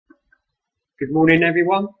Good morning,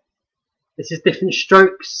 everyone. This is Different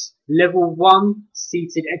Strokes Level 1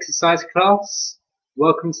 seated exercise class.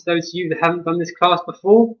 Welcome to those of you that haven't done this class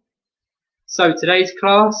before. So today's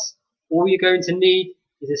class, all you're going to need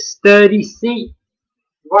is a sturdy seat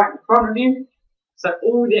right in front of you. So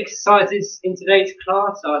all the exercises in today's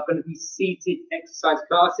class are going to be seated exercise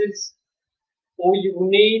classes. All you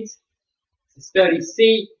will need is a sturdy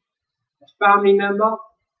seat, a family member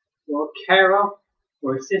or a carer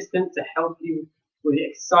or assistant to help you with the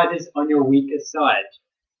exercises on your weaker side.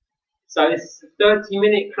 So this is a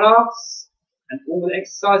 30-minute class and all the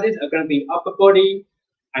exercises are going to be upper body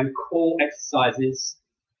and core exercises,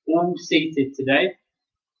 all seated today.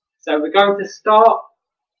 So we're going to start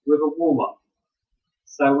with a warm-up.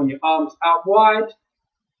 So when your arms out wide,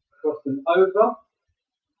 cross them over,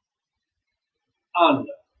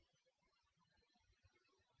 under,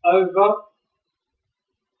 over,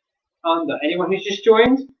 under. Anyone who's just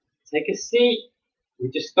joined, take a seat. We're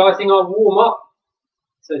just starting our warm-up.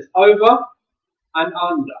 So it's over and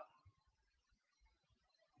under.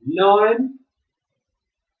 9,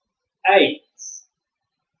 8.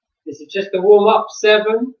 This is just a warm-up.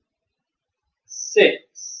 7,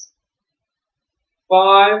 6,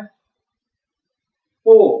 5,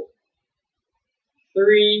 4,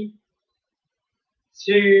 3,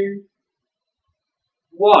 2,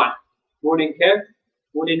 1. Morning, Kev.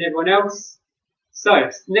 Morning, everyone else. So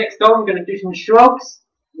next on, we're going to do some shrugs.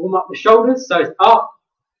 Warm up the shoulders. So it's up,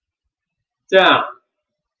 down,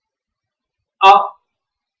 up,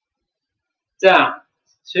 down.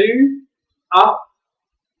 2, up,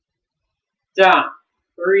 down.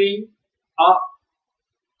 3, up,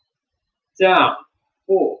 down.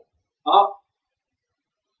 4, up,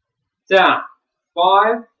 down.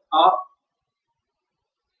 5, up,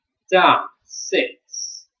 down.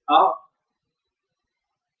 6, up,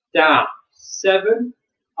 down. 7,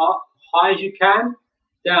 up, high as you can,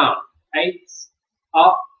 down. 8,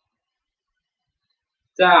 up,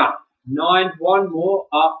 down. 9, one more,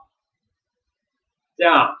 up,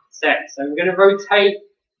 down. 10. So we're going to rotate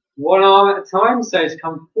one arm at a time. So it's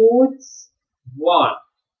come forwards. 1,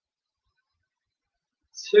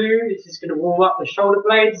 2. This is going to warm up the shoulder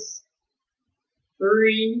blades.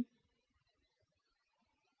 3,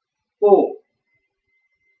 4,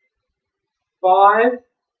 5,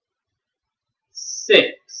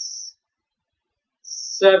 6,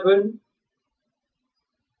 7,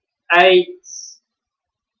 8,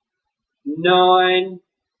 9,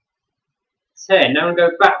 10. Now we'll go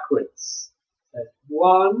backwards. So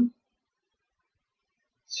 1,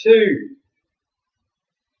 2,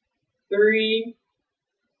 3,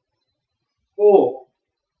 4,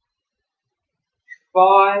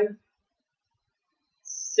 5,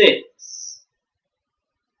 6,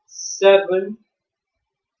 7,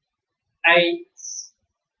 8,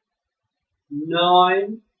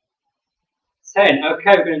 9, 10.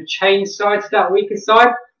 Okay, we're going to change sides to that weaker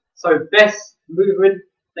side. So best movement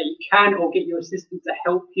that you can, or get your assistant to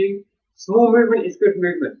help you. Small movement is good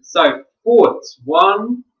movement. So forwards.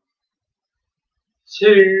 1,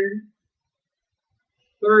 2,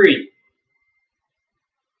 3,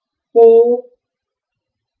 4,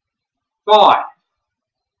 5,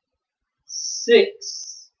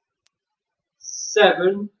 6,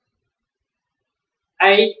 7,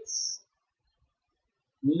 8,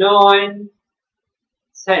 9,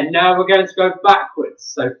 10. Now we're going to go backwards.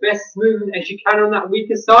 So best movement as you can on that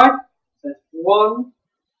weaker side. So that's 1,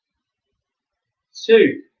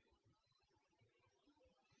 2,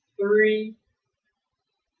 3,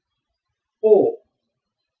 4.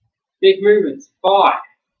 Big movements. 5,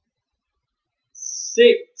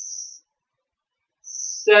 6,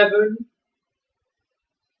 7,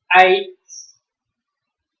 8,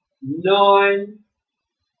 9,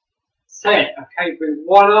 10. Okay, bring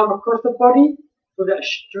one arm across the body with that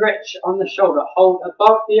stretch on the shoulder. Hold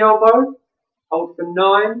above the elbow. Hold for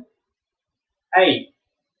 9, 8,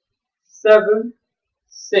 7,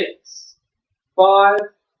 6, 5,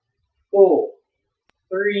 4,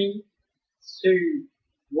 3, 2,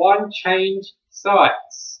 1. Change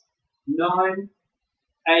sides. 9,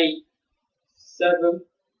 8, 7,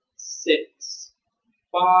 6,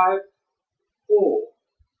 5, 4,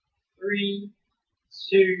 3,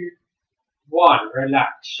 2, 1.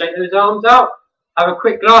 Relax. Shake those arms out. Have a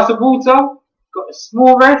quick glass of water. Got a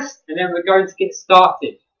small rest, and then we're going to get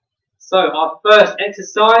started. So our first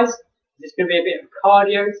exercise is going to be a bit of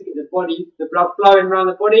cardio to get the blood flowing around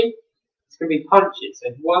the body. It's going to be punches.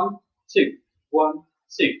 So 1, 2, 1,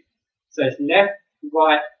 2. So it's left,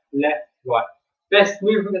 right, left, right. Best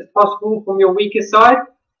movement as possible from your weaker side.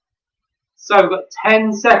 So we've got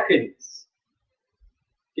 10 seconds.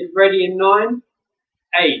 Get ready in 9,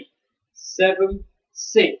 8, 7,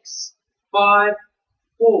 6, 5,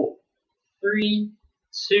 4, 3,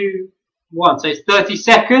 2, 1. So it's 30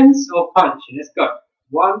 seconds of punching. Let's go.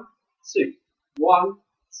 1, 2, 1,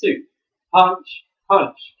 2. Punch,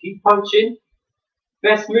 punch. Keep punching.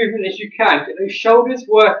 Best movement as you can. Get those shoulders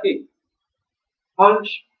working.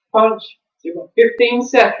 Punch, punch. So you've got 15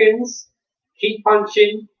 seconds. Keep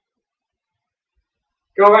punching.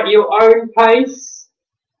 Go at your own pace.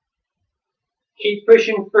 Keep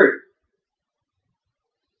pushing through.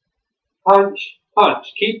 Punch, punch.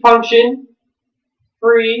 Keep punching.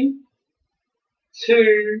 3,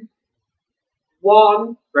 2,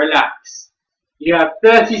 1. Relax. You have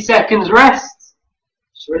 30 seconds rest.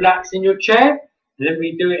 Just relax in your chair. And then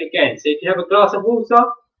we do it again. So if you have a glass of water,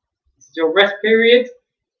 this is your rest period.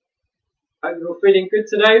 Hope you're all feeling good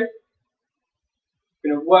today.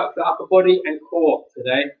 We're going to work the upper body and core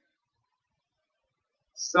today.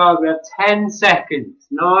 So we have 10 seconds.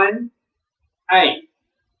 9, 8,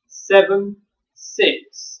 7,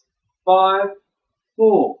 6, 5,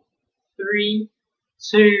 4, 3,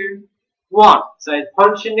 2, 1. So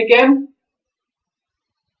punching again.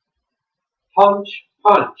 Punch,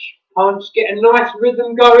 punch, punch. Get a nice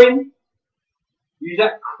rhythm going. Use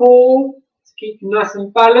that core to keep you nice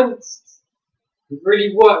and balanced. And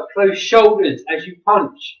really work those shoulders as you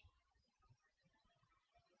punch.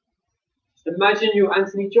 Just imagine you're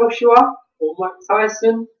Anthony Joshua or Mike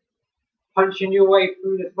Tyson punching your way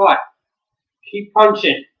through the fight. Keep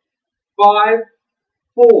punching. 5,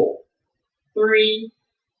 4, 3,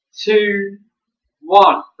 2,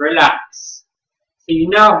 1. Relax. So you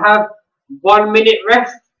now have 1 minute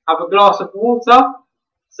rest. Have a glass of water.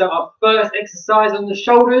 So our first exercise on the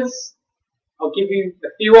shoulders. I'll give you a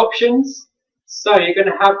few options. So you're going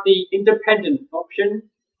to have the independent option.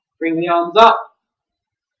 Bring the arms up,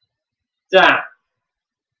 down,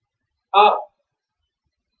 up,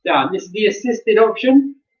 down. This is the assisted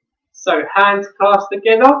option. So hands clasped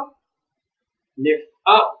together. Lift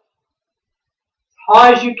up as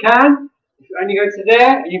high as you can. If you only go to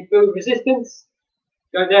there and you feel resistance,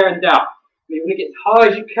 go there and down. But you want to get as high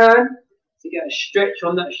as you can to get a stretch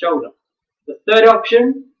on that shoulder. The third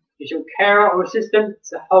option is your carer or assistant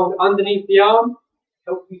to hold underneath the arm,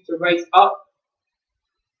 help you to raise up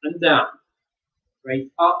and down. Raise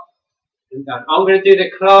up and down. I'm going to do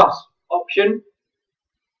the clasp option.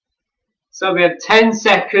 So we have 10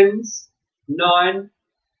 seconds. 9,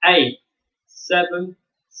 8, 7,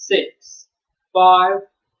 6, 5,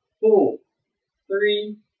 4,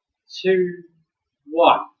 3, 2,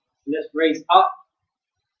 1. Let's raise up.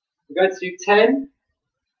 We go to 10,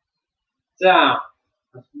 down.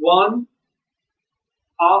 That's 1,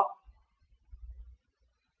 up,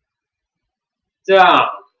 down.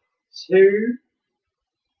 2,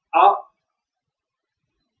 up,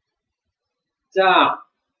 down.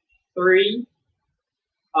 3,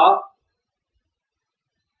 up,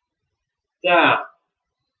 down.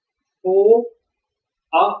 4,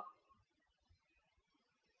 up,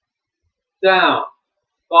 down.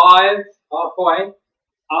 5, halfway,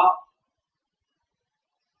 up,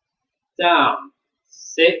 down.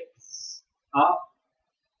 6, up,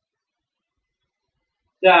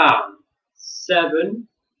 down. 7,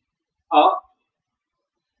 up,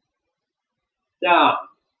 down.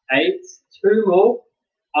 8, 2 more,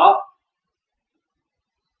 up,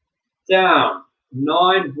 down.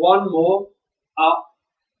 9, 1 more, up,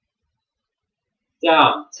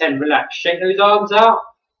 down. 10, relax. Shake those arms out.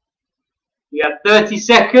 You have 30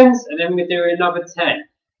 seconds, and then we're going to do another 10.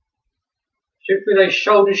 Should feel those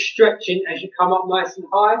shoulders stretching as you come up nice and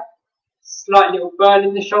high. Slight little burn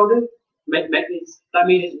in the shoulders. That means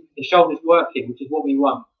the shoulders working, which is what we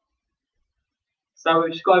want. So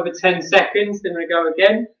we've just got over 10 seconds. Then we're going to go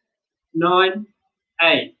again. 9,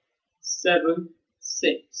 8, 7,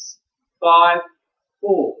 6, 5,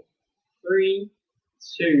 4, 3,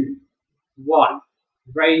 2, 1.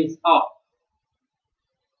 Raise up.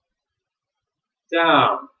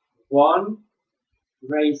 Down. 1.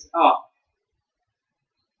 Raise up.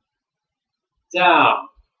 Down.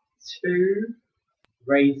 2.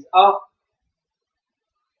 Raise up.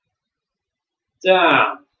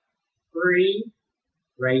 Down. 3.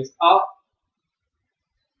 Raise up.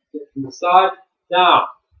 Get from the side. Down.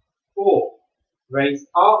 4. Raise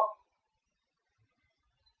up.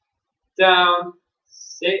 Down.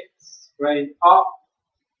 6. Raise up.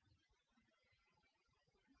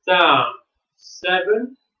 Down.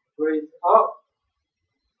 7. Raise up.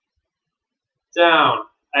 Down.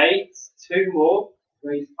 8. 2 more.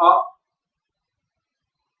 Raise up.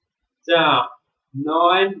 Down.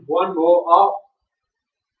 9. 1 more. Up.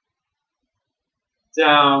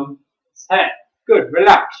 Down. 10. Good.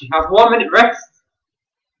 Relax. You have 1 minute rest.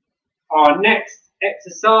 Our next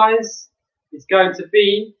exercise is going to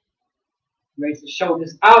be raise the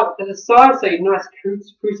shoulders out to the side, so your nice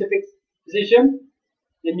crucifix position.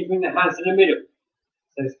 Then you bring the hands to the middle.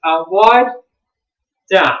 So it's out wide,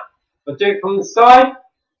 down. But do it from the side.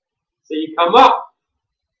 So you come up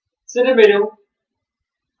to the middle,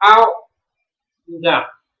 out and down.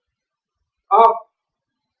 Up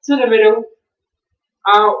to the middle,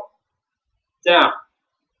 out, down.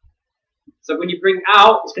 So when you bring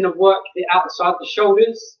out, it's going to work the outside of the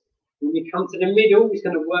shoulders. When you come to the middle, it's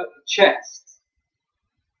going to work the chest.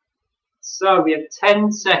 So we have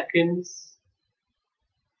 10 seconds.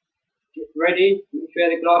 Get ready. Make sure you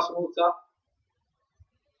have a glass of water.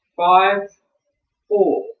 5,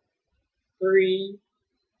 4, 3,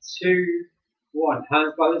 2, 1.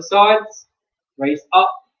 Hands by the sides. Raise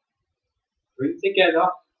up. Bring together.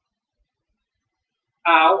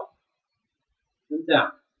 Out. And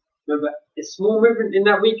down. Remember, a small movement in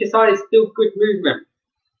that weaker side is still good movement.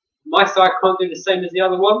 My side can't do the same as the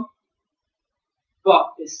other one,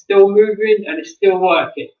 but it's still moving and it's still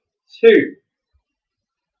working. 2,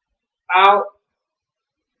 out,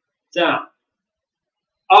 down,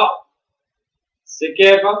 up,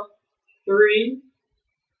 together. 3,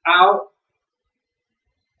 out,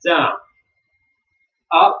 down,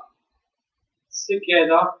 up,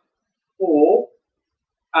 together. 4,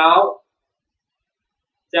 out,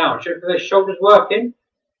 down. Should the shoulders working.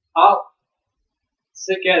 Up,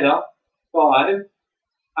 together. 5,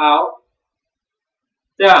 out,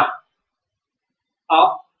 down.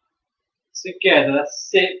 Up, together.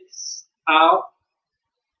 6, out,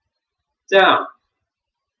 down.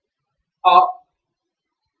 Up,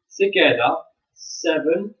 together.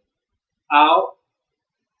 7, out,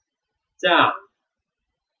 down.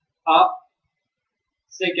 Up,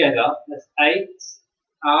 together. That's 8,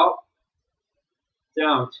 out,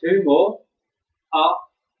 down. 2 more.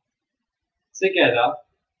 Up, together.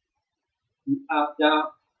 Out, down.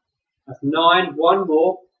 That's 9. 1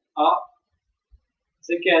 more. Up,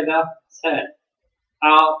 together. 10.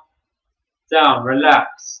 Out, down.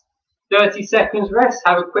 Relax. 30 seconds rest.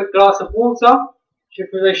 Have a quick glass of water.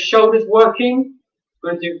 Check for those shoulders working.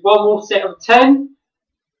 We're going to do one more set of 10.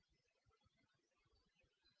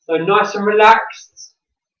 So nice and relaxed.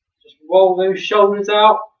 Just roll those shoulders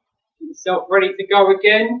out. Get yourself ready to go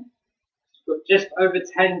again. Got just over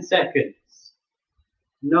 10 seconds.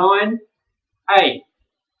 9, 8,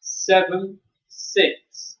 7,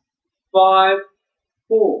 6, 5,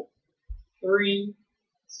 4, 3,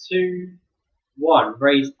 2, 1.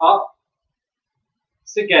 Raise up,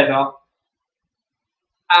 together,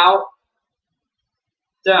 out,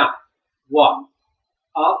 down. 1.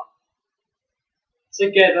 Up,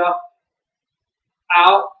 together,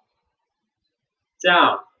 out,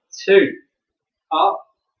 down. 2. Up,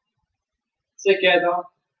 together,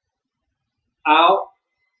 out,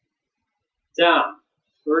 down.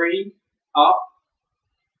 3, up,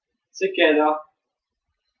 together,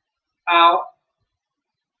 out,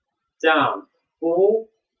 down. 4,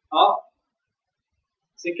 up,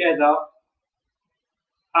 together,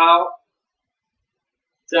 out,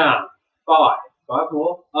 down. 5. 5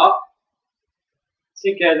 more. Up,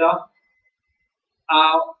 together,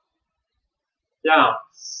 out, down.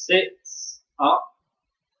 6, up,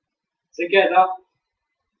 together,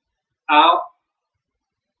 out,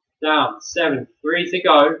 down. 7. 3 to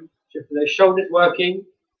go. Just for those shoulders working.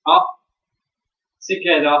 Up,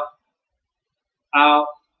 together, out,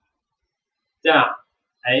 down.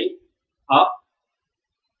 8, up,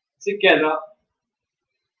 together,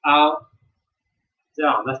 out,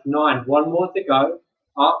 down. That's 9. 1 more to go.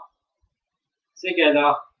 Up,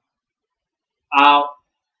 together, out,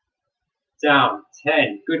 down.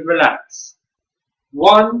 10. Good relax.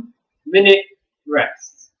 1 minute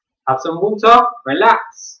rest. Have some water.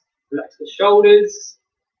 Relax. Relax the shoulders.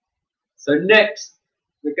 So next,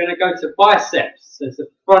 we're going to go to biceps. So it's the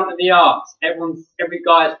front of the arms. Every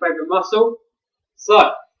guy's favourite muscle.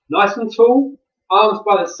 So, nice and tall. Arms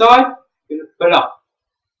by the side. You're going to pull up.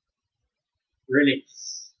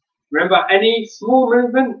 Release. Remember, any small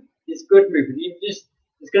movement is good movement. There's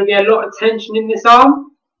going to be a lot of tension in this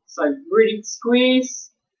arm. So really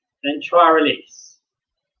squeeze, then try release.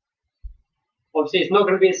 Obviously, it's not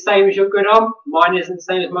going to be the same as your good arm. Mine isn't the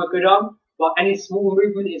same as my good arm. But any small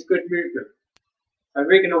movement is good movement. So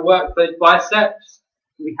we're going to work those biceps.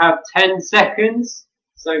 We have 10 seconds.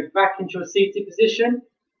 So back into your seated position.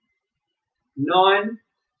 9,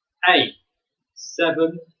 8,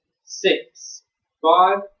 7, 6,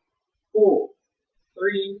 5, 4,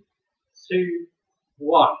 3, 2,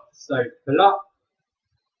 1. So pull up,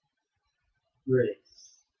 release.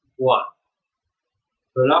 1.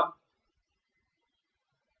 Pull up,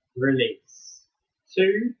 release.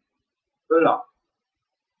 2, pull up,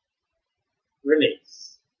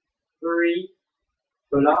 release. 3,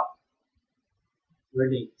 pull up,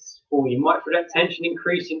 release. 4. You might feel that tension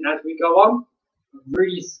increasing as we go on.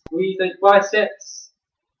 Really squeeze those biceps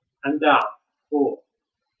and down. 4,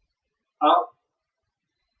 up,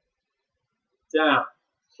 down.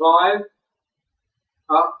 5,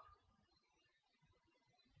 up,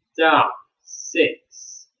 down.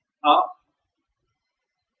 6, up,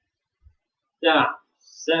 down.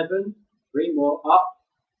 7, 3 more, up,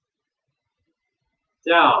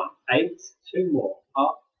 down. 8, 2 more,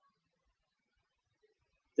 up,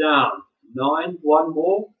 down. 9, 1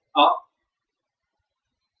 more, up,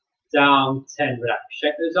 down. 10, relax.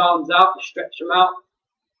 Shake those arms out, stretch them out.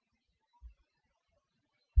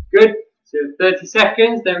 Good. So 30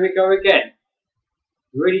 seconds, then we go again.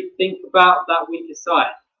 Really think about that weaker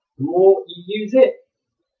side. The more you use it,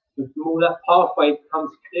 the more that pathway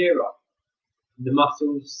becomes clearer. The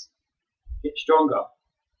muscles get stronger.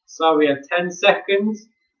 So we have 10 seconds.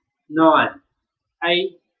 9,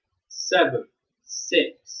 8, 7,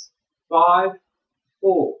 6, 5,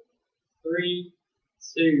 4, 3,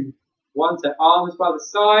 2, 1. So arms by the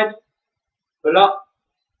side. Pull up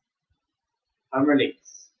and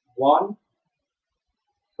release. 1,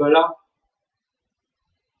 pull up,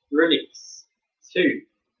 release. 2,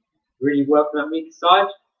 really work on that weaker side.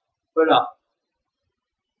 Pull up,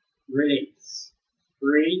 release.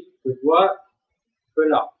 3, good work.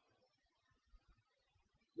 Pull up,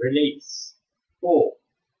 release. 4,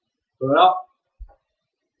 pull up,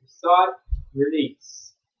 side,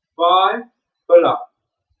 release. 5, pull up,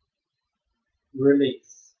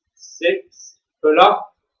 release. 6, pull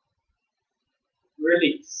up,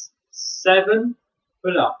 release. 7,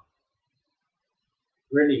 pull up,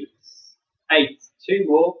 release. 8, 2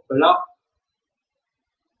 more, pull up,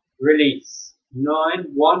 release. 9,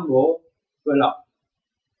 1 more, pull up,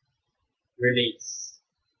 release.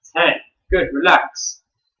 10, good, relax.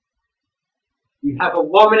 You have a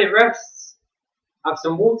 1-minute rest, have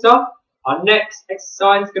some water. Our next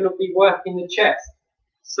exercise is going to be working the chest.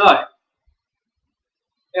 So,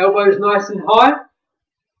 elbows nice and high.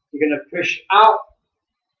 You're going to push out,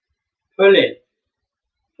 pull in,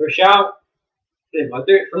 push out, pull in. I'll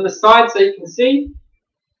do it from the side so you can see.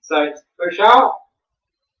 So it's push out,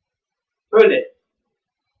 pull in.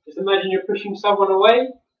 Just imagine you're pushing someone away,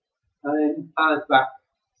 and then hands back.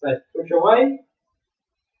 So it's push away,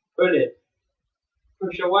 pull in,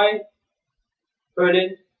 push away, pull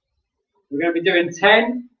in. We're going to be doing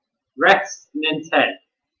 10, rest, and then 10.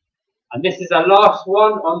 And this is our last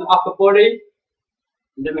one on the upper body.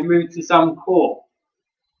 And then we move to some core.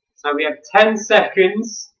 So we have 10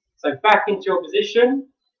 seconds. So back into your position.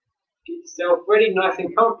 Get yourself ready, nice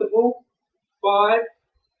and comfortable. 5,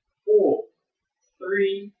 4,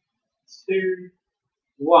 3, 2,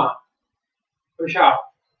 1. Push out.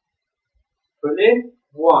 Pull in.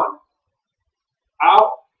 1.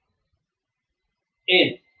 Out.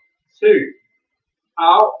 In. 2.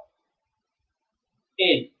 Out.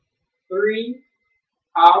 In. 3.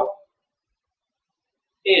 Out.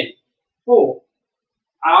 In. 4.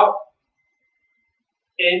 Out.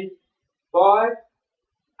 In. 5.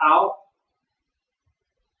 Out.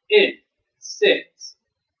 In. 6.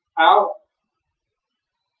 Out.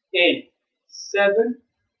 In. 7.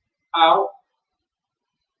 Out.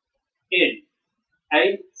 In.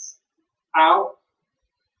 8. Out.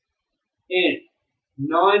 In.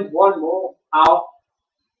 9. 1 more. Out.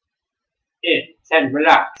 In. 10.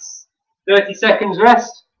 Relax. 30 seconds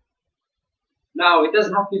rest. Now, it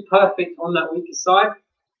doesn't have to be perfect on that weaker side.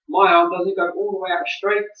 My arm doesn't go all the way out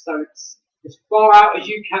straight, so it's as far out as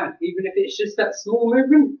you can, even if it's just that small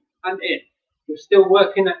movement and in. You're still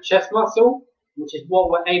working that chest muscle, which is what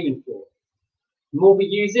we're aiming for. The more we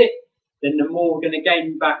use it, then the more we're going to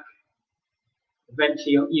gain back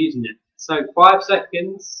eventually using it. So 5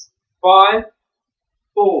 seconds. 5,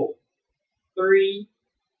 4, 3,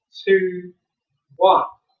 2, 1.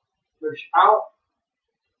 Push out.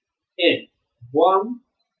 In. 1.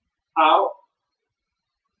 Out.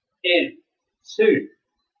 In. 2.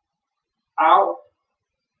 Out.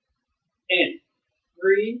 In.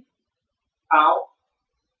 3. Out.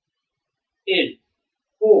 In.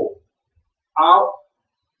 4. Out.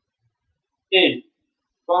 In.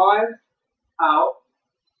 5. Out.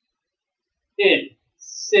 In.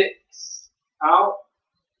 6. Out.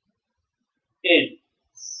 In.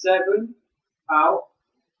 7. Out.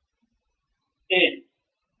 In.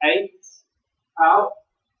 8. Out.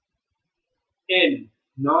 In.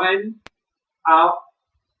 9. Out.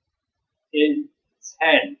 In.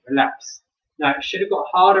 10. Relax. Now it should have got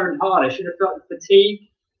harder and harder. Should have felt the fatigue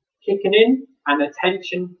kicking in. and the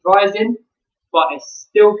tension rising, but it's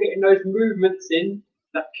still getting those movements in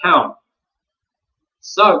that count.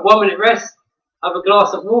 So 1 minute rest, have a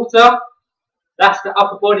glass of water. That's the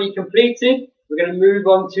upper body completed. We're going to move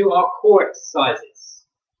on to our core exercises.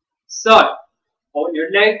 So, on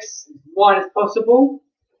your legs as wide as possible,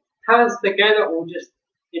 hands together or just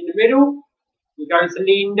in the middle. You're going to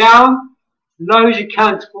lean down, low as you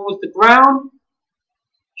can towards the ground.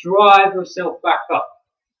 Drive yourself back up.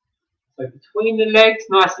 So between the legs,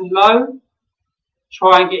 nice and low.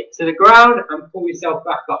 Try and get to the ground and pull yourself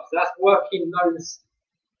back up. So that's working those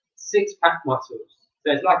six-pack muscles.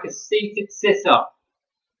 So it's like a seated sit-up.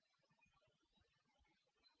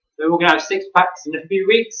 So we're going to have 6 packs in a few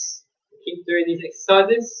weeks. We'll keep doing these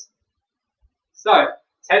exercises. So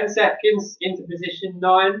 10 seconds into position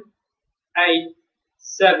 9, 8,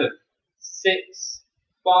 7, 6,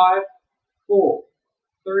 5, 4,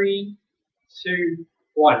 3, 2,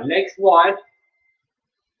 1. Legs wide,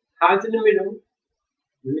 hands in the middle.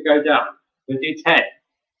 We're going to go down. We'll do 10.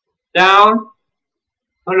 Down,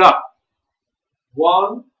 pull up.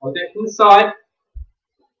 1, I'll do it from the side.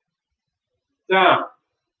 Down,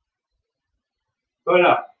 pull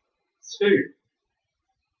up. 2,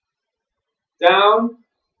 down,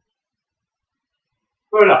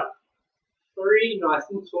 pull up. 3, nice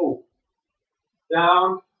and tall.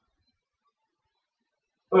 Down,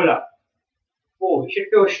 pull up. 4, you should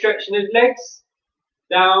feel a stretch in those legs.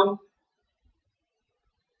 Down,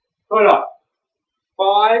 pull up.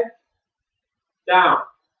 5, down,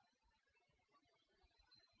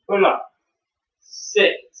 pull up.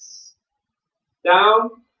 6, down,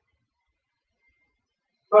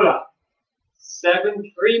 pull up.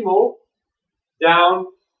 7, 3 more, down,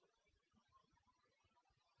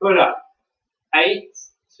 pull up. 8,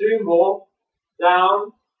 2 more,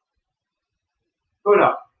 down, pull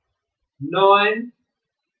up. 9,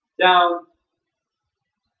 down,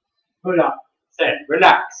 pull up. 10,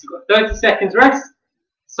 relax. You've got 30 seconds rest.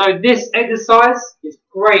 So this exercise is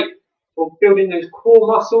great for building those core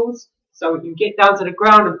muscles so we can get down to the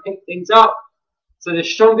ground and pick things up. So the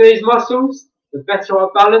stronger these muscles, the better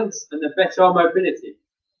our balance and the better our mobility.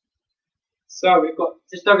 So we've got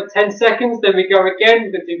just over 10 seconds, then we go again.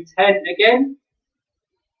 We're going to do 10 again.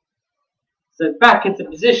 So back into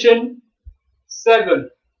position. 7,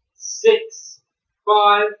 6,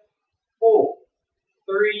 5, 4,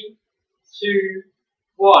 3, 2,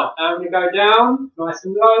 1. And we go down, nice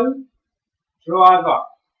and low. Drive up.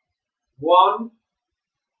 1,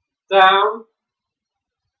 down.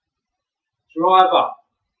 Drive up.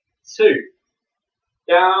 2,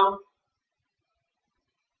 down.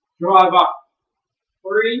 Drive up.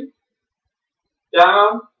 3,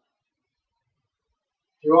 down.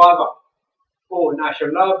 Drive up. 4. Now it's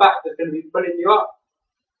your lower back that's going to be pulling you up.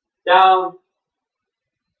 Down.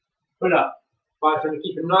 Pull up. 5. So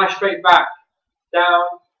keep a nice straight back. Down.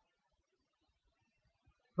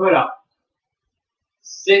 Pull up.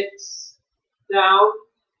 6. Down.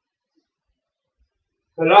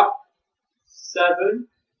 Pull up. 7.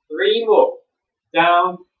 3 more.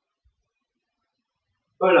 Down.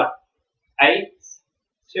 Pull up. 8.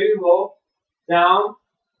 2 more. Down.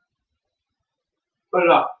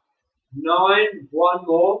 Pull up. 9. 1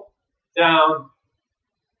 more. Down.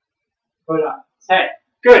 Pull up. 10.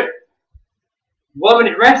 Good. 1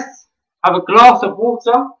 minute rest. Have a glass of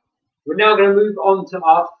water. We're now going to move on to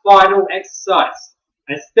our final exercise.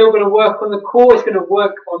 And it's still going to work on the core. It's going to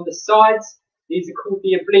work on the sides. These are called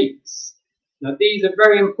the obliques. Now these are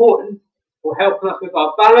very important for helping us with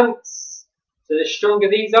our balance. So the stronger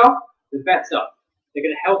these are, the better. They're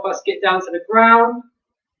going to help us get down to the ground.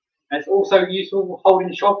 And it's also useful for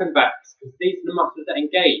holding shopping bags because these are the muscles that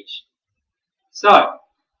engage. So,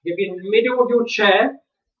 you'll be in the middle of your chair,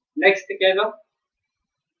 legs together,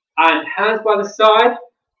 and hands by the side.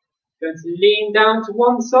 Going to lean down to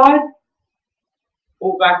one side,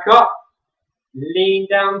 pull back up, lean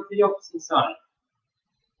down to the opposite side,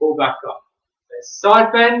 pull back up. So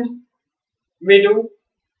side bend, middle,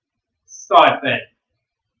 side bend,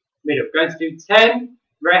 middle. Going to do 10,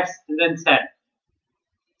 rest, and then 10.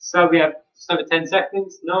 So we have just over 10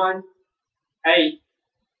 seconds. 9, 8,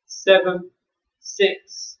 7,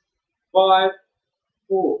 6, 5,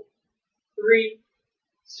 4, 3,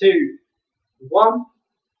 2, 1.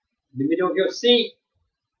 In the middle of your seat.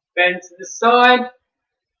 Bend to the side.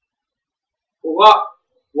 Pull up.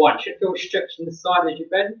 1. Should feel stretch in the side as you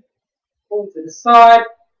bend. Pull to the side.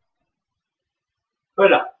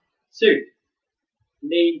 Pull up. 2.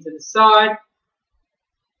 Lean to the side.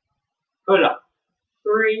 Pull up.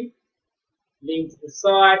 3. Lean to the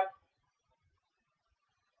side.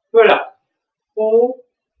 Pull up. 4.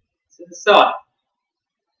 To the side.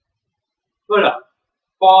 pull up.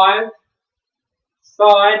 5,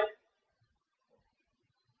 side,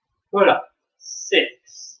 pull up.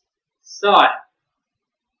 6, side,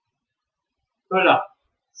 pull up.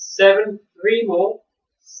 7, 3 more,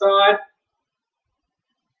 side,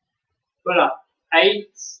 pull up. 8,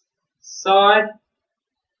 side,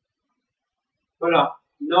 pull up.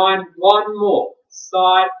 9, 1 more,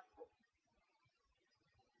 side,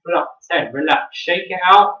 pull up. 10, relax, shake it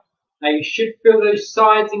out. Now you should feel those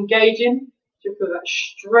sides engaging. You should feel that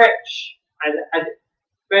stretch as it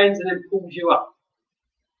bends and then pulls you up.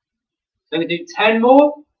 So I'm going to do 10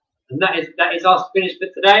 more, and that is our finish for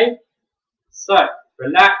today. So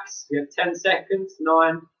relax, we have 10 seconds.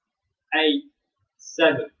 9, 8,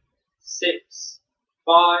 7, 6,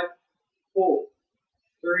 5, 4,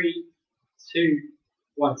 3, 2,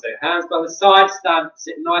 1. So hands by the side, stand,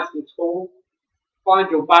 sit nice and tall. Find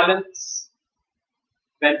your balance.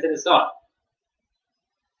 Bend to the side.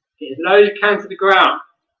 Get as low as you can to the ground.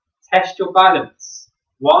 Test your balance.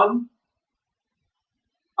 1,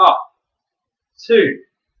 up. 2,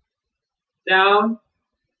 down,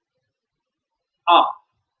 up.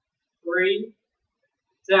 3,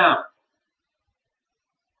 down,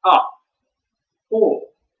 up. 4,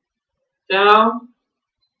 down,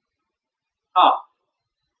 up.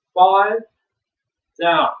 5,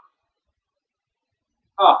 down,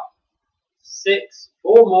 up. 6,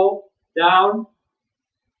 4 more, down,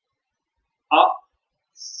 up.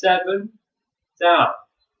 7, down,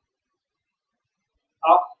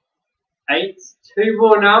 up. 8, 2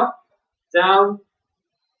 more now, down,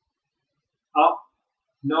 up.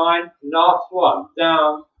 9, last one,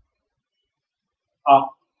 down,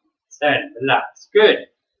 up. 10, relax, good.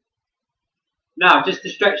 Now just to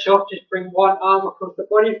stretch off, just bring one arm across the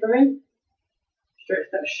body for me. Stretch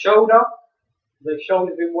that shoulder. The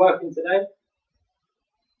shoulder's been working today.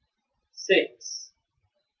 6,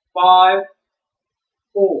 5,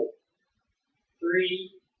 4,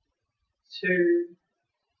 3, 2,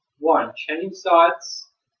 1. Change sides.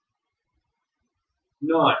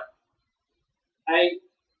 9, 8,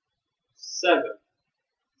 7,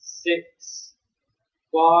 6,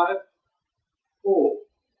 5, 4,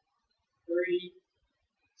 3,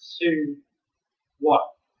 2, 1.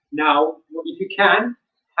 Now, if you can,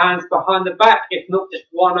 hands behind the back, if not just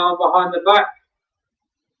one arm behind the back.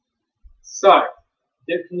 So,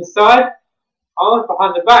 do it from the side, arms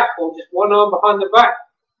behind the back, or just one arm behind the back.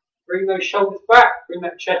 Bring those shoulders back, bring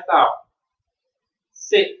that chest out.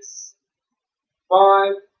 6,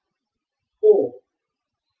 5, 4,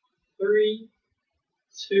 3,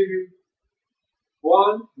 2,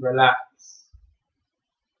 1. Relax.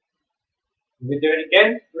 We do it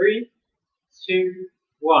again. 3, 2,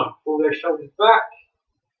 1. Pull those shoulders back.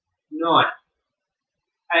 9,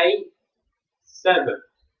 8, 7,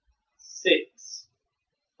 6,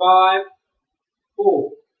 5,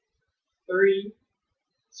 4, 3,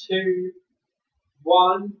 2,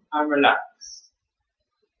 1, and relax.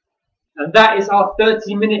 And that is our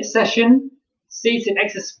 30-minute session. Seated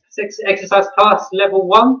exercise class level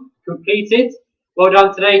 1 completed. Well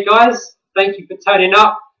done today, guys. Thank you for turning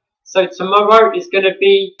up. So tomorrow is going to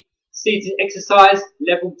be seated exercise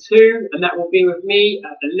level 2, and that will be with me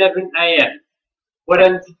at 11 AM.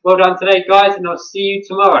 Well done today, guys, and I'll see you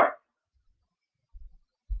tomorrow.